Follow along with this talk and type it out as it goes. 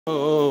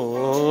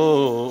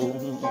Oh,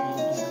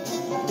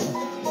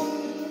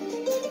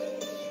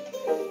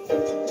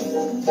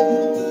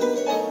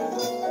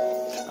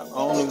 I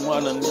only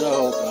wanna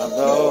know my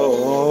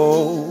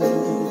goals.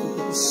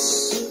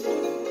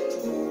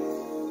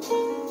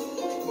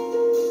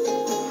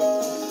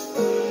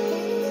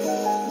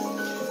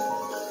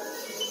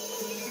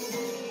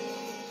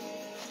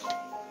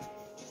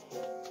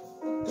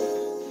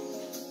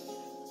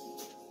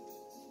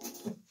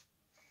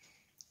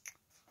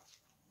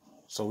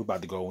 So we're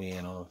about to go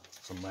in on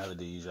some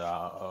melodies,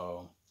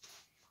 y'all.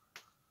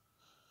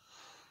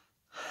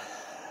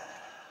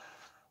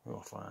 We're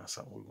gonna find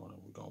something.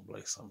 We're gonna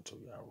play something to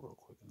y'all real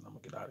quick, and I'm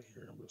gonna get out of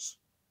here. I'm just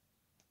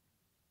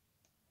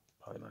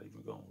probably not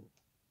even going.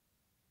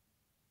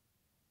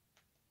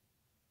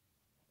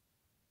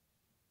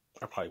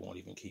 I probably won't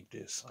even keep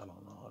this. I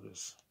don't know.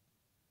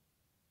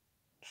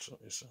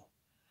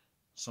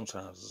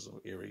 Sometimes it's an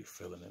eerie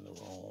feeling in the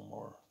room,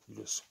 or you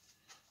just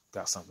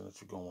got something that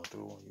you're going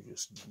through, and you're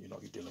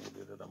dealing with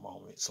it at the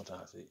moment.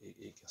 Sometimes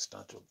it can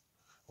stunt you,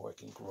 or it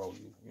can grow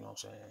you. You know what I'm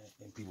saying?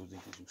 And people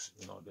think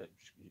that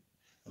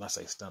when I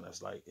say stunt,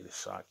 it's like it'll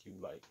shock you,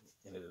 like,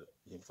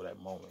 and for that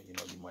moment,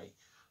 you might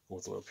go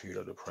through a period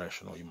of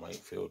depression, or you might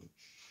feel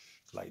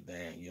like,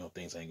 dang,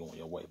 things ain't going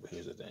your way. But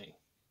here's the thing: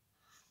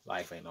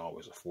 life ain't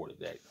always afforded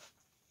that.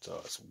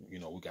 So we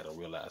got to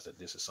realize that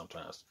this is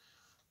sometimes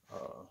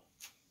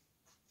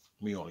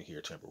we only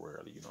here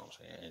temporarily. You know what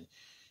I'm saying? And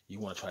you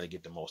want to try to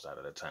get the most out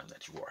of the time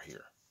that you are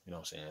here. You know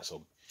what I'm saying?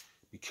 So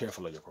be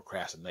careful of your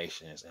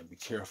procrastinations, and be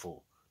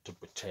careful to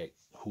protect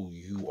who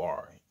you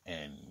are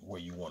and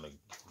where you want to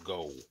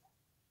go,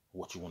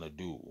 what you want to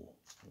do,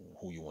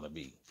 who you want to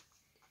be.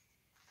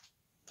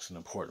 It's an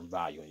important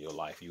value in your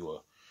life.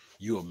 You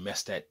will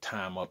mess that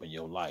time up in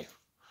your life,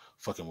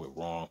 fucking with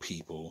wrong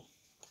people,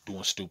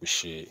 doing stupid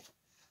shit,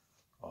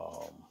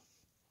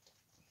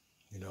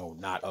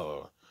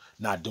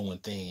 not doing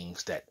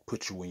things that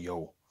put you in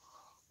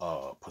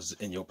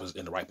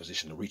the right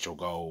position to reach your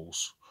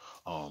goals.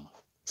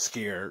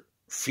 Scared,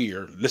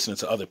 fear, listening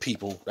to other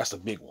people. That's a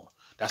big one.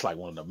 That's like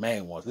one of the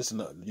main ones. Listen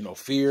to,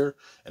 fear,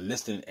 and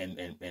listening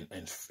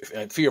and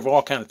fear of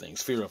all kinds of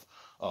things. Fear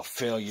of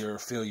failure,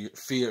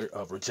 fear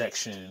of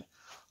rejection,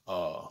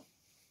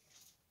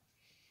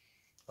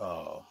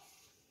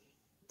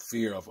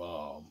 fear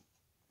of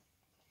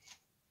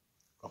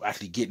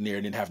actually getting there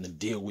and then having to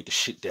deal with the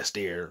shit that's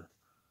there.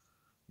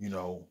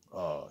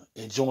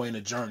 Enjoying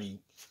the journey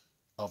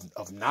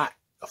of not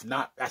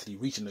actually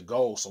reaching the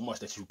goal so much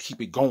that you keep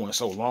it going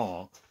so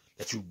long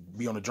that you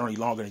be on the journey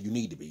longer than you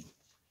need to be.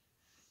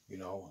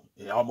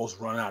 It almost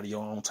run out of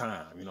your own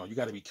time. You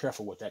got to be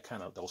careful with those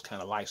kind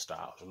of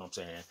lifestyles. You know what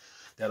I'm saying?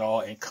 That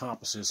all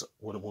encompasses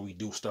when we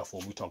do stuff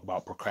when we talk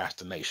about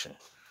procrastination.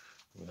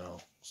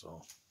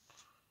 So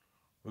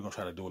we're gonna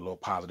try to do a little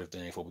positive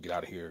thing before we get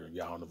out of here.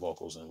 Y'all on the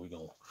vocals, and we're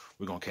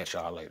gonna catch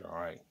y'all later. All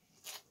right,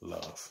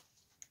 love.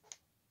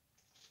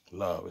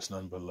 It's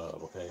nothing but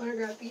love. Okay. Want to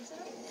grab pizza?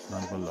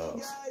 Nothing but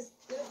love. Guys,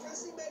 get a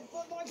freshly made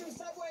foot long from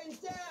Subway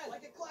instead,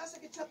 like a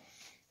classic Italian.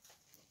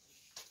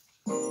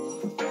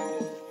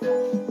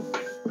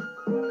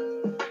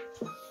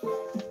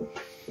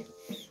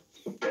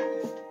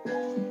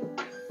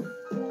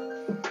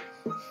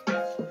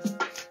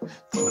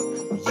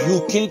 You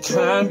can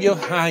climb your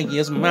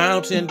highest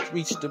mountain,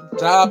 reach the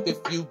top if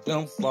you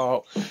don't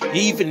fall.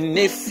 Even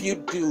if you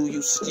do,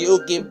 you still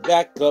get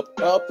back up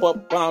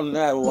on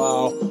that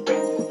wall.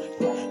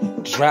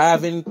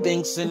 Driving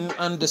things and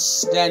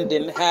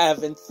understanding,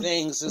 having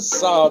things,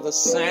 it's all the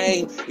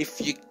same.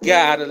 If you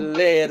got a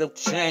little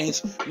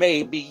change,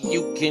 maybe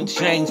you can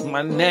change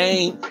my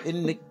name.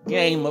 In the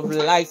game of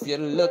life, you're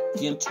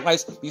looking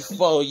twice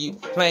before you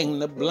claim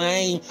the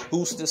blame.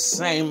 Who's the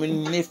same?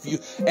 And if you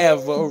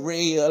ever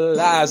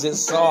realize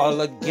it's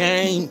all a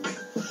game,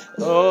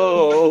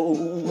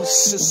 oh,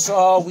 this is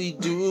all we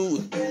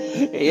do.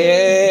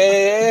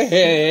 Yeah,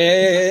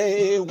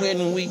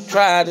 when we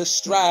try to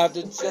strive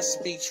to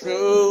just be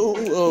true.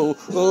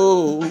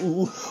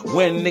 Oh,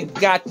 when they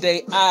got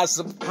their eyes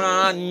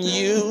upon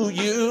you.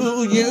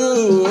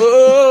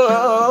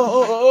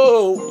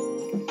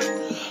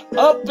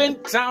 Up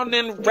and down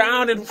and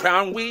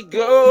round we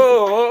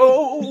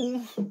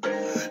go.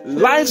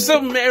 Life's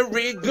a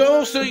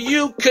merry-go, so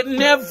you could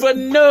never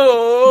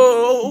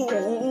know.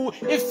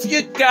 If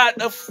you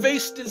got a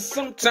face, then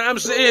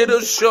sometimes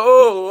it'll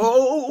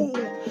show.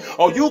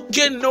 Or you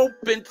can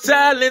open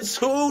talents,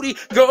 hootie,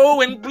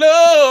 go and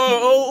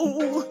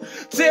blow.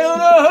 Tell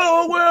the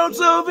whole world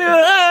of your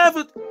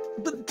have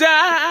the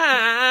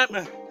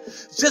dime.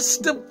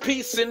 Just a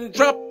piece and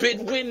drop it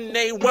when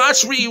they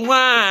watch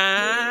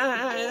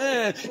rewind.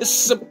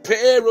 It's a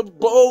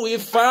parable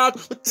if I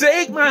would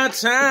take my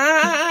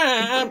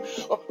time.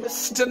 Or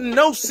Mr.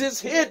 Gnosis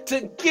here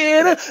to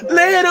get a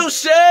little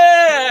shine.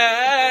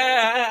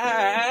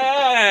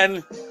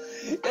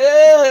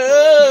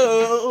 Oh,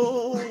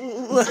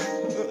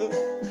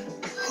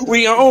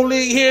 we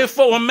only here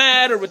for a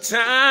matter of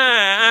time.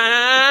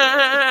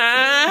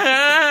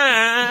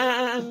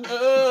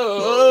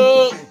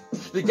 Oh,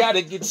 you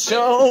gotta get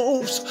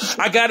yours.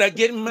 I gotta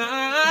get mine.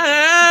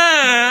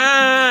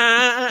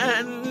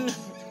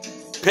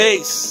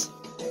 Peace.